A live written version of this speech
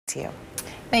to you.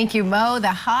 Thank you, Mo.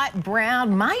 The hot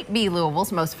brown might be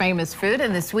Louisville's most famous food,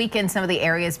 and this weekend, some of the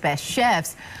area's best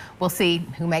chefs will see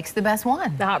who makes the best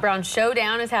one. The Hot Brown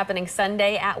Showdown is happening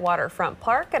Sunday at Waterfront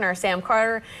Park, and our Sam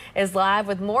Carter is live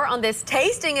with more on this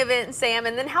tasting event, Sam,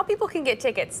 and then how people can get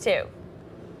tickets, too.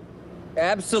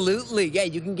 Absolutely. Yeah,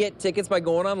 you can get tickets by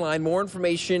going online. More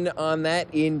information on that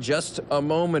in just a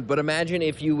moment. But imagine,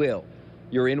 if you will,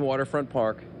 you're in Waterfront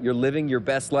Park, you're living your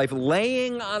best life,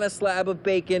 laying on a slab of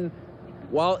bacon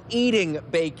while eating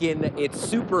bacon. It's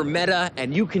super meta,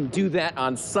 and you can do that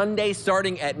on Sunday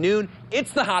starting at noon.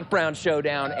 It's the Hot Brown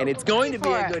Showdown, and it's going to be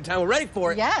a good time. We're ready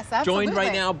for it. Yes, absolutely. Joined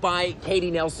right now by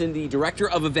Katie Nelson, the Director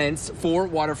of Events for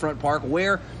Waterfront Park,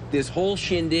 where this whole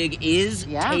shindig is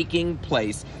taking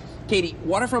place. Katie,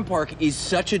 Waterfront Park is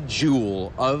such a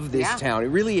jewel of this town. It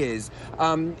really is.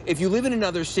 If you live in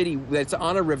another city that's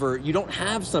on a river, you don't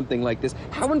have something like this.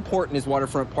 How important is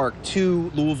Waterfront Park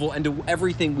to Louisville and to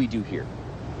everything we do here?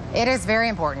 It is very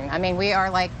important. I mean, we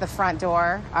are like the front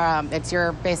door. It's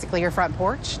basically your front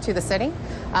porch to the city.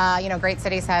 You know, great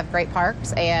cities have great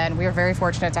parks, and we are very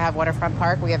fortunate to have Waterfront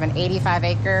Park. We have an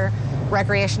 85-acre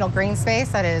recreational green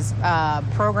space that is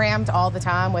programmed all the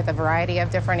time with a variety of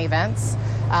different events.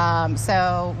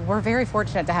 So we're very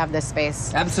fortunate to have this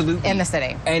space in the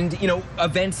city. And, you know,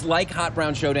 events like Hot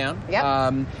Brown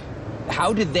Showdown,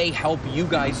 how did they help you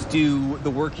guys do the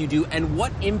work you do, and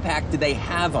what impact do they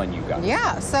have on you guys?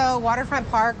 Yeah, so Waterfront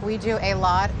Park, we do a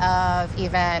lot of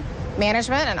event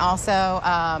management and also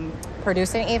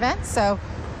producing events. So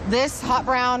this Hot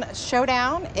Brown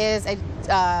Showdown is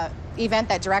a event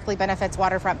that directly benefits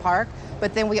Waterfront Park,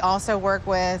 but then we also work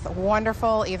with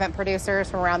wonderful event producers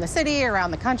from around the city,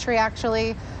 around the country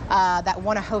actually, that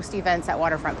want to host events at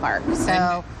Waterfront Park.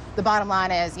 So the bottom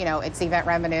line is, you know, it's event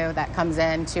revenue that comes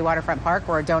into Waterfront Park.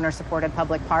 We're a donor-supported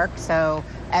public park, so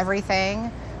everything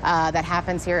that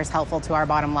happens here is helpful to our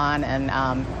bottom line, and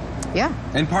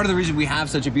And part of the reason we have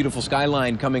such a beautiful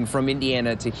skyline coming from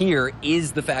Indiana to here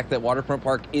is the fact that Waterfront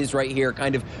Park is right here,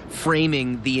 kind of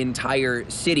framing the entire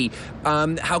city.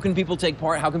 How can people take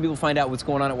part? How can people find out what's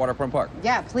going on at Waterfront Park?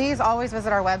 Yeah, please always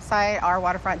visit our website,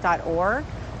 ourwaterfront.org.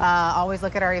 Always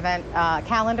look at our event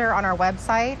calendar on our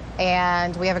website,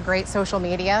 and we have a great social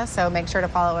media, so make sure to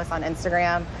follow us on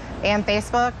Instagram and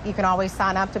Facebook. You can always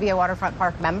sign up to be a Waterfront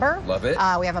Park member. Love it.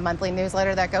 We have a monthly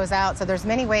newsletter that goes out, so there's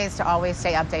many ways to always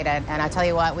stay updated. And I tell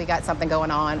you what, we got something going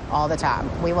on all the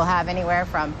time. We will have anywhere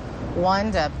from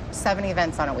 1 to 7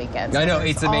 events on a weekend. So I know,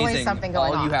 it's amazing. Always something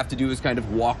going on. All you have to do is kind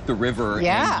of walk the river,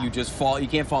 and you just fall. You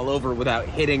can't fall over without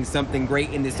hitting something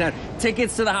great in this town.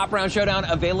 Tickets to the Hot Brown Showdown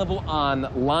available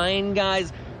online,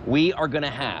 guys. We are going to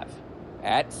have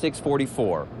at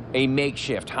 6:44 a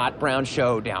makeshift Hot Brown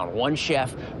Showdown, one chef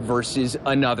versus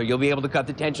another. You'll be able to cut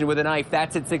the tension with a knife.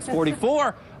 That's at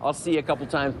 6:44. I'll see you a couple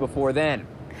times before then.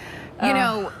 You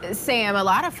know, Sam, a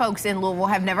lot of folks in Louisville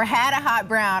have never had a hot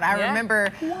brown. I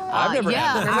remember. I've never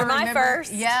had one. My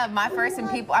first. Yeah, my first. And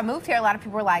people, I moved here, a lot of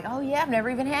people were like, oh yeah, I've never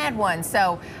even had one.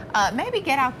 So maybe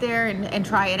get out there and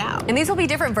try it out. And these will be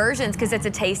different versions because it's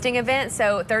a tasting event.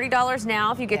 So $30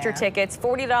 now if you get your tickets,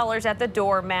 $40 at the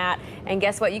door, Matt. And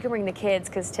guess what? You can bring the kids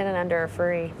because 10 and under are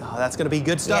free. Oh, that's going to be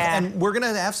good stuff. And we're going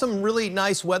to have some really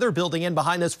nice weather building in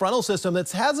behind this frontal system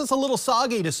that has us a little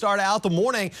soggy to start out the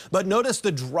morning. But notice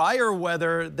the drier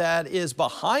weather that is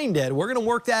behind it. We're going to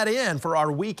work that in for our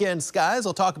weekend skies.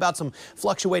 I'll talk about some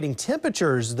fluctuating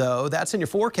temperatures, though. That's in your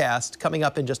forecast coming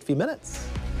up in just a few minutes.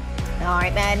 All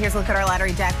right, then, here's a look at our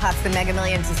lottery jackpots. The Mega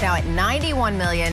Millions is now at $91 million.